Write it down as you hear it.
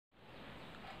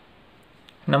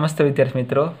નમસ્તે વિદ્યાર્થી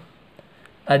મિત્રો,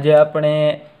 આજે આપણે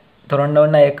ધોરણ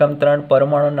 9ના એકમ 3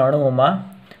 પરમાણુના અણુઓમાં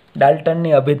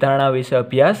ડાલ્ટનની અભિધારણા વિશે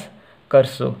અભ્યાસ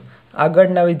કરશું.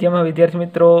 આગળના વિડીયોમાં વિદ્યાર્થી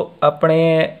મિત્રો આપણે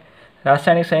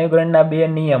રાસાયણિક સંયોજનના બે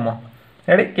નિયમો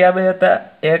કયા બે હતા?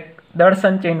 એક દળ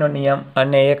સંચયનો નિયમ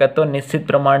અને એક હતો નિશ્ચિત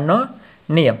પ્રમાણનો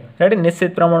નિયમ.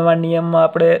 નિશ્ચિત પ્રમાણમાં નિયમમાં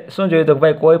આપણે શું જોયું હતું કે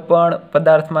ભાઈ કોઈ પણ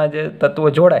પદાર્થમાં જે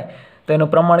તત્વો જોડાય તો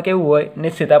એનું પ્રમાણ કેવું હોય?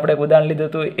 નિશ્ચિત. આપણે એક ઉદાહરણ લીધું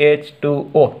હતું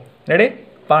H2O.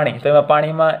 પાણી. તો એમાં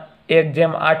પાણીમાં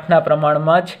 1:8ના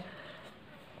પ્રમાણમાં જ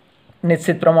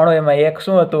નિશ્ચિત પ્રમાણ હોય. એમાં એક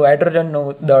શું હતું? હાઇડ્રોજનનું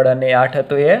દળ અને 8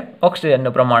 હતું એ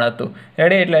ઓક્સિજનનું પ્રમાણ હતું.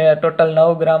 એટલે ટોટલ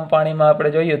 9 ગ્રામ પાણીમાં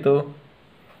આપણે જોયું હતું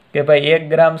કે ભાઈ 1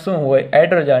 ગ્રામ શું હોય?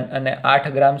 હાઇડ્રોજન અને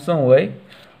 8 ગ્રામ શું હોય?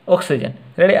 ઓક્સિજન.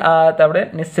 આ આપણે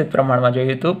નિશ્ચિત પ્રમાણમાં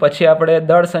જોયું હતું. પછી આપણે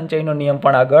દળ સંચયનો નિયમ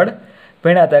પણ આગળ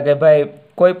ભણ્યા હતા કે ભાઈ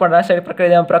કોઈ પણ રાસાયણિક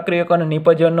પ્રક્રિયામાં પ્રક્રિયકોનું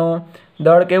નિપજોનું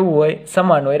દળ કેવું હોય?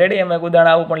 સમાન હોય. એમાં એક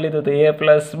ઉદાહરણ આવું પણ લીધું હતું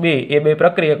A+B એ બે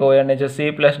પ્રક્રિયકો હોય અને જો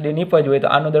C+D નિપજ હોય તો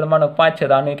આનું દળ માનો 5 છે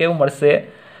તો આનું કેવું મળશે?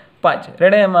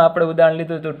 5. એમાં આપણે ઉદાહરણ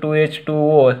લીધું હતું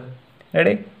 2H2O.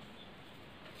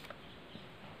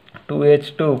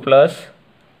 2H2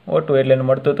 + O2 એટલે એનું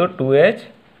મળતું હતું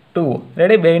 2H2O.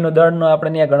 બેયનું દળનું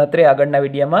આપણે ત્યાં ગણતરી આગળના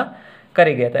વિડીયોમાં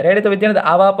કરી ગયા હતા. તો વિદ્યાર્થી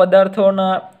આવા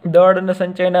પદાર્થોના દળ અને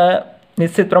સંચયના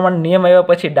નિશ્ચિત પ્રમાણ નિયમ આવ્યા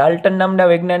પછી ડાલ્ટન નામના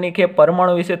વૈજ્ઞાનિકે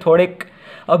પરમાણુ વિશે થોડીક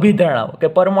અભિધારણાઓ કે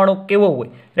પરમાણુ કેવો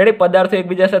હોય, પદાર્થો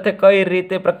એકબીજા સાથે કઈ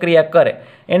રીતે પ્રક્રિયા કરે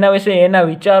એના વિશે એના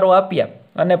વિચારો આપ્યા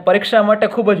અને પરીક્ષા માટે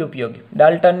ખૂબ જ ઉપયોગી.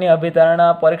 ડાલ્ટનની અભિધારણા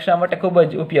પરીક્ષા માટે ખૂબ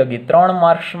જ ઉપયોગી. 3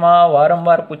 માર્ક્સમાં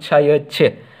વારંવાર પૂછાય જ છે.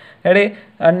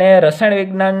 અને રસાયણ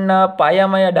વિજ્ઞાનના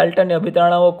પાયામાં આ ડાલ્ટનની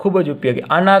અભિધારણાઓ ખૂબ જ ઉપયોગી.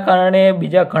 આના કારણે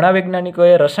બીજા ઘણા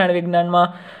વૈજ્ઞાનિકોએ રસાયણ વિજ્ઞાનમાં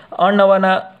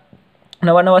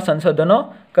નવા સંશોધનો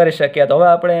કરી શક્યા. તો હવે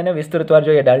આપણે એને વિસ્તૃતવાર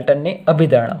જોઈએ ડાલ્ટનની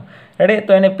અભિધારણાઓ.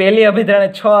 તો એને પહેલી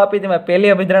અભિધારણા 6 આપી. તેમાં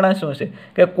પહેલી અભિધારણા શું છે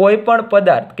કે કોઈ પણ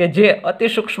પદાર્થ કે જે અતિ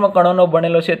સૂક્ષ્મ કણોનો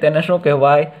બનેલો છે તેને શું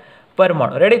કહેવાય?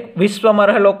 પરમાણુ. વિશ્વમાં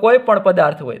રહેલો કોઈ પણ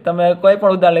પદાર્થ હોય, તમે કોઈ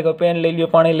પણ ઉદાહરણ લઈ લો, પેન લઈ લ્યો,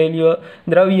 પાણી લઈ લ્યો,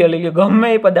 દ્રવ્ય લઈ લ્યો, ગમે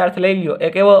એ પદાર્થ લઈ લ્યો,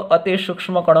 એક એવો અતિ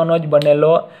સૂક્ષ્મ કણોનો જ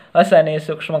બનેલો હશે અને એ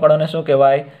સૂક્ષ્મ કણોને શું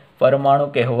કહેવાય?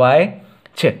 પરમાણુ કહેવાય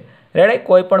છે.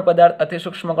 કોઈ પણ પદાર્થ અતિ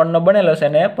સૂક્ષ્મ કણનો બનેલો છે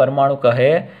ને પરમાણુ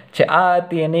કહે છે. આ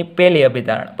હતી એની પહેલી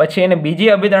અભિધારણા. પછી એને બીજી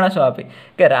અભિધારણા શું આપી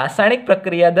કે રાસાયણિક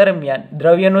પ્રક્રિયા દરમિયાન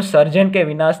દ્રવ્યનું સર્જન કે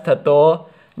વિનાશ થતો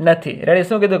નથી.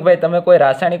 શું કીધું કે ભાઈ તમે કોઈ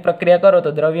રાસાયણિક પ્રક્રિયા કરો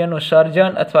તો દ્રવ્યનું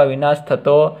સર્જન અથવા વિનાશ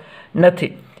થતો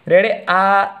નથી.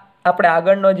 આ આપણે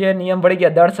આગળનો જે નિયમ ભળી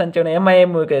ગયા દળ સંચયનો, એમાં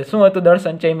એમ કે શું હતું દળ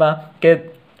સંચયમાં કે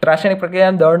રાસાયણિક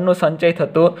પ્રક્રિયામાં દળનું સંચય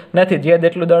થતું નથી. જે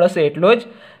જેટલું દળ હશે એટલું જ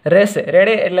રહેશે.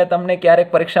 એટલે તમને ક્યારેક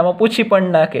પરીક્ષામાં પૂછી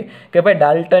પણ નાખે કે ભાઈ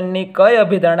ડાલ્ટનની કઈ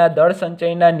અભિધારણા દળ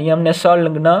સંચયના નિયમને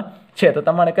સંલગ્ન છે? તો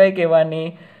તમારે કઈ કહેવાની?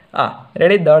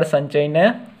 દળ સંચયને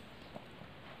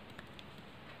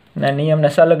ના નિયમને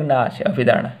સંલગ્ન છે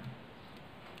અભિધારણા.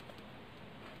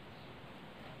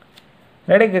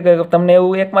 કે તમને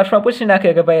એવું 1 માર્ક્સમાં પૂછી નાખે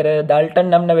કે ભાઈ ડાલ્ટન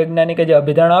નામના વૈજ્ઞાનિકે જે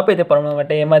અભિધારણા આપી તે પરમાણુ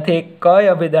માટે એમાંથી કઈ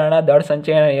અભિધારણા દળ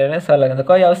સંચયને સંલગ્ન?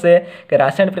 કઈ આવશે કે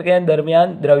રાસાયણિક પ્રક્રિયા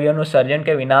દરમિયાન દ્રવ્યનું સર્જન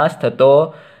કે વિનાશ થતો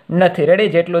નથી.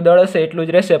 જેટલું દળ હશે એટલું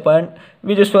જ રહેશે પણ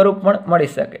બીજું સ્વરૂપ પણ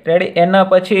મળી શકે. એના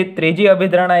પછી ત્રીજી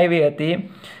અભિધારણા એવી હતી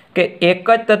કે એક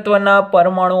જ તત્વના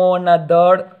પરમાણુઓના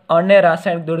દળ અને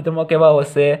રાસાયણિક ગુણધર્મો કેવા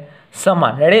હશે?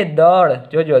 સમાન. દળ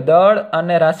જોજો, દળ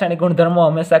અને રાસાયણિક ગુણધર્મો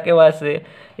હંમેશા કેવા હશે?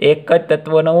 એક જ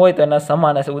તત્વનો હોય તો એના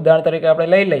સમાન હશે. ઉદાહરણ તરીકે આપણે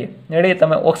લઈ લઈએ.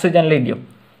 તમે ઓક્સિજન લઈ લો.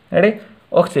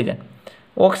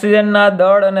 ઓક્સિજનના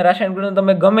દળ અને રાસાયણિક ગુણધર્મો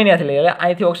તમે ગમે ત્યાંથી લઈ લો.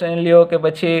 અહીંથી ઓક્સિજન લ્યો કે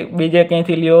પછી બીજે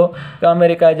ક્યાંયથી લ્યો કે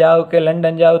અમેરિકા જાઓ કે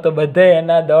લંડન જાઓ તો બધે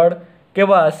એના દળ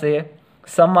કેવા હશે?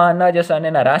 સમાન જ હશે. અને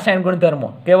એના રાસાયણિક ગુણધર્મો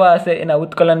કેવા હશે? એના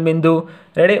ઉત્કલન બિંદુ,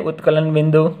 ઉત્કલન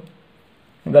બિંદુ,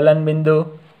 ગલન બિંદુ,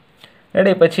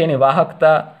 પછી એની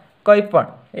વાહકતા કંઈ પણ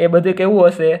એ બધું કેવું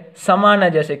હશે? સમાન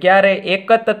જ હશે. ક્યારે? એક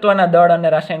જ તત્વના દળ અને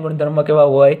રાસાયણિક ગુણધર્મો કેવા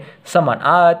હોય? સમાન.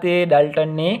 આ હતી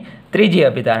ડાલ્ટનની ત્રીજી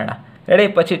અભિધારણા.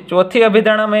 પછી ચોથી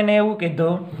અભિધારણામાં એને એવું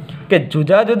કીધું કે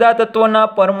જુદા જુદા તત્વોના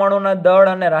પરમાણુના દળ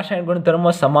અને રાસાયણિક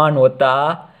ગુણધર્મો સમાન હોતા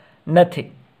નથી.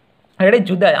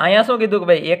 જુદા. અહીંયા શું કીધું કે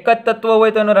ભાઈ એક જ તત્વ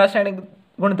હોય તો એનું રાસાયણિક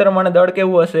ગુણધર્મ અને દળ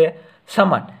કેવું હશે?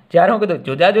 સમાન. જ્યારે હું કીધું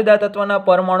જુદા જુદા તત્વના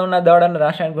પરમાણુના દળ અને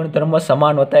રાસાયણિક ગુણધર્મો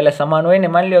સમાન હોતા, એટલે સમાન હોય ને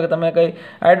માની લો કે તમે કઈ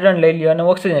હાઇડ્રોજન લઈ લો અને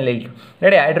ઓક્સિજન લઈ લો.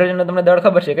 હાઇડ્રોજનનું તમને દળ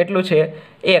ખબર છે કેટલું છે?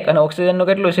 1 અને ઓક્સિજનનું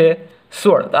કેટલું છે?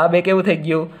 16. તો આ બે કેવું થઈ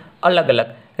ગયું? અલગ અલગ.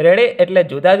 એટલે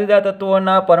જુદા જુદા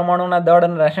તત્વોના પરમાણુના દળ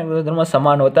અને રાસાયણિક ગુણધર્મો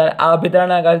સમાન હોતા. આ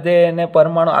અભિધારણા કારણે એને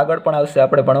પરમાણુ આગળ પણ આવશે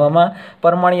આપણે ભણવામાં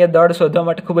પરમાણુય દળ શોધવા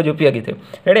માટે ખૂબ જ ઉપયોગી થયું.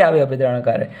 આવી અભિધારણા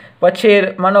કારણે પછી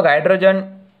માનો કે હાઇડ્રોજન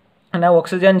અને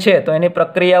ઓક્સિજન છે તો એની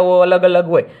પ્રક્રિયાઓ અલગ અલગ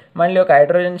હોય. માની લો કે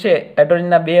હાઇડ્રોજન છે,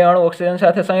 હાઇડ્રોજનના 2 અણુ ઓક્સિજન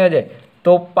સાથે સંયોજાય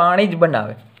તો પાણી જ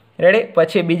બનાવે. રેડી.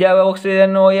 પછી બીજા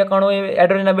ઓક્સિજનનો એક અણુ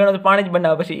હાઇડ્રોજનના બે અણુ પાણી જ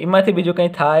બનાવે, પછી એમાંથી બીજું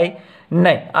કંઈ થાય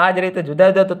નહીં. આ જ રીતે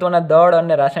જુદા જુદા તત્વોના દળ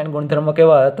અને રાસાયણિક ગુણધર્મો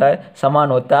કેવા હતા?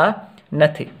 સમાન હોતા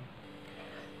નથી.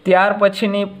 ત્યાર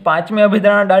પછીની 5મી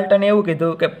અભિધારણા ડાલ્ટને એવું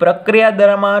કીધું કે પ્રક્રિયા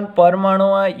દરમિયાન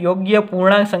પરમાણુઓ યોગ્ય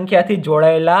પૂર્ણાંક સંખ્યાથી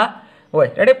જોડાયેલા હોય.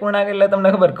 રેડી. પૂર્ણાંક એટલે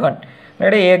તમને ખબર ઘન.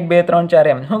 રેડી. 1 2 3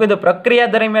 4 એમ. શું કીધું?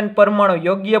 પ્રક્રિયા દરમિયાન પરમાણુ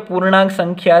યોગ્ય પૂર્ણાંક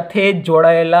સંખ્યાથી જ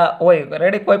જોડાયેલા હોય.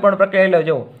 રેડી. કોઈ પણ પ્રક્રિયા લો,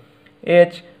 જુઓ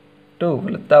H2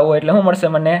 લખતા હોય એટલે શું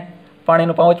મળશે મને?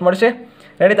 પાણીનું પાઉચ મળશે.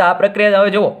 રેડી. તો આ પ્રક્રિયા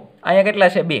હવે જુઓ, અહીંયા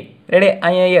કેટલા છે? 2. રેડી.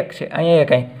 અહીંયા 1 છે, અહીંયા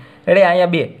 1, અહીં રેડી.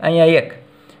 અહીંયા 2, અહીંયા 1.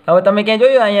 હવે તમે ક્યાંય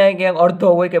જોયું અહીંયા ક્યાંક અડધો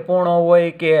હોય કે પૂર્ણો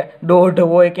હોય કે દોઢ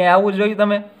હોય, ક્યાંય આવું જોયું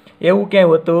તમે? એવું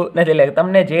ક્યાંય હોતું નથી. એટલે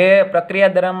તમને જે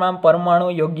પ્રક્રિયા દરમિયાન પરમાણુ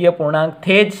યોગ્ય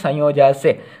પૂર્ણાંકથી જ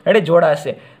સંયોજાશે, રેડી,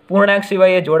 જોડાશે. પૂર્ણાંક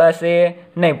સિવાય એ જોડાશે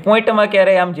નહીં. પોઈન્ટમાં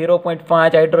ક્યારેય આમ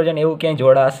 0.5 હાઇડ્રોજન એવું ક્યાંય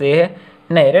જોડાશે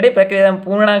નહીં. રેડી. પ્રક્રિયામાં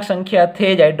પૂર્ણાંક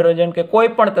સંખ્યાથી જ હાઇડ્રોજન કે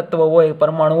કોઈ પણ તત્વ હોય,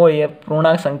 પરમાણુ હોય, એ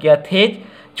પૂર્ણાંક સંખ્યાથી જ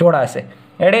જોડાશે.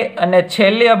 રેડી. અને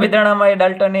છેલ્લી અભિધારણામાં એ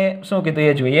ડાલ્ટને શું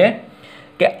કીધું એ જોઈએ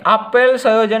કે આપેલ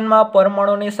સંયોજનમાં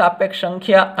પરમાણુની સાપેક્ષ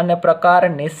સંખ્યા અને પ્રકાર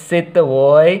નિશ્ચિત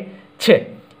હોય છે.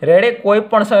 રેડી. કોઈ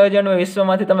પણ સંયોજન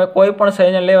વિશ્વમાંથી તમે કોઈ પણ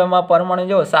સંયોજન લેવા, એમાં પરમાણુ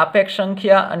જો સાપેક્ષ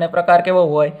સંખ્યા અને પ્રકાર કેવો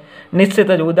હોય? નિશ્ચિત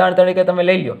જ. ઉદાહરણ તરીકે તમે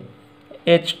લઈ લો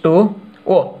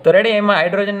H2O. તો રેડી, એમાં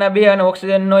હાઇડ્રોજનના 2 અને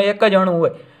ઓક્સિજનનો એક જ અણુ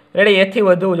હોય. રેડી. એથી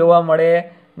વધુ જોવા મળે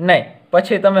નહીં.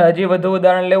 પછી તમે હજી વધુ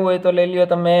ઉદાહરણ લેવું હોય તો લઈ લ્યો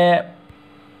તમે,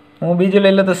 હું બીજું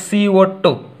લઈ લો તો CO2.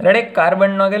 રેડી.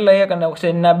 કાર્બનનો કેટલો? 1 અને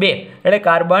ઓક્સિજનના 2. રેડી.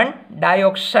 Carbon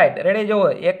dioxide. રેડી. જુઓ,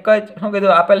 એક જ શું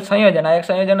કીધું? આપેલ સંયોજન. આ એક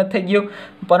સંયોજન જ થઈ ગયું.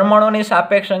 પરમાણુની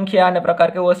સાપેક્ષ સંખ્યા અને પ્રકાર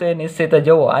કેવો હશે? નિશ્ચિત જ.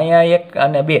 જુઓ, અહીંયા 1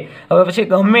 અને 2. હવે પછી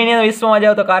ગમે એના વિશ્વમાં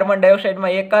જાઓ તો કાર્બન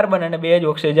ડાયોક્સાઇડમાં 1 કાર્બન અને 2 જ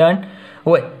ઓક્સિજન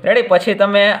હોય. રેડી. પછી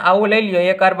તમે આવું લઈ લ્યો,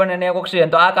 1 કાર્બન અને 1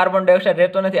 ઓક્સિજન, તો આ કાર્બન ડાયોક્સાઇડ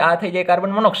રહેતો નથી. આ થઈ જાય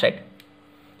કાર્બન મોનોક્સાઇડ.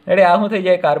 રેડી. આ શું થઈ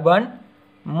જાય? Carbon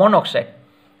monoxide.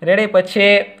 રેડી. પછી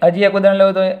હજી એક ઉદાહરણ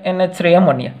લેવું તો NH3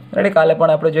 એમોનિયા. રેડી. કાલે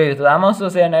પણ આપણે જોયું હતું. આમાં શું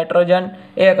છે? નાઇટ્રોજન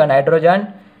 1 અને હાઇડ્રોજન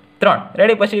 3.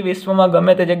 રેડી. પછી વિશ્વમાં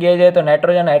ગમે તે જગ્યાએ જાય તો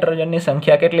હાઇડ્રોજનની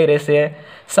સંખ્યા કેટલી રહેશે?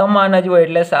 સમાન જ હોય.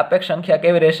 એટલે સાપેક્ષ સંખ્યા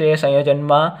કેવી રહેશે?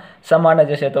 સંયોજનમાં સમાન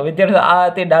જ હશે. તો વિદ્યાર્થીઓ, આ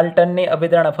હતી ડાલ્ટનની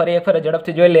અભિધારણા. ફરી એક ફરી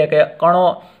ઝડપથી જોઈ લઈએ કે કણો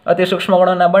અતિ સૂક્ષ્મ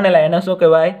કણોના બનેલા, એને શું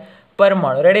કહેવાય?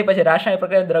 પરમાણુ. રેડી. પછી રાસાયણિક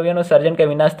પ્રક્રિયા દ્રવ્યનું સર્જન કે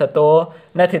વિનાશ થતો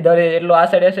નથી. દરેક એટલું આ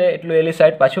સાઈડ હશે એટલું એલી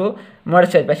સાઈડ પાછું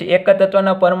મળશે જ. પછી એક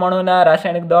તત્વના પરમાણુના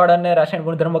રાસાયણિક દળ અને રાસાયણિક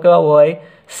ગુણધર્મો કેવા હોય?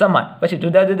 સમાન. પછી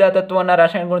જુદા જુદા તત્વોના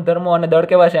રાસાયણિક ગુણધર્મો અને દળ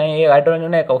કેવા છે? અહીં એક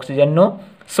હાઇડ્રોજનનું એક ઓક્સિજનનું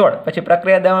 16. પછી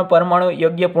પ્રક્રિયા દરમિયાન પરમાણુ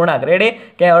યોગ્ય પૂર્ણાંક. રેડી.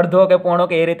 કે અડધો કે પૂર્ણો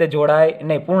કે એ રીતે જોડાય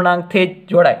નહીં, પૂર્ણાંકથી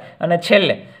જ જોડાય. અને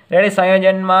છેલ્લે રેડી,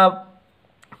 સંયોજનમાં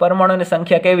પરમાણુની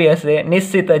સંખ્યા કેવી હશે?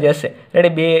 નિશ્ચિત જ હશે.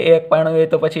 રેડી. 2 1 પરમાણુ હોય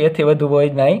તો પછી એથી વધુ હોય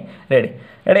જ નહીં. રેડી.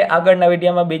 રેડી. આગળના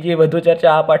વિડીયોમાં બીજી વધુ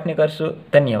ચર્ચા આ પાઠની કરશું.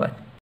 ધન્યવાદ.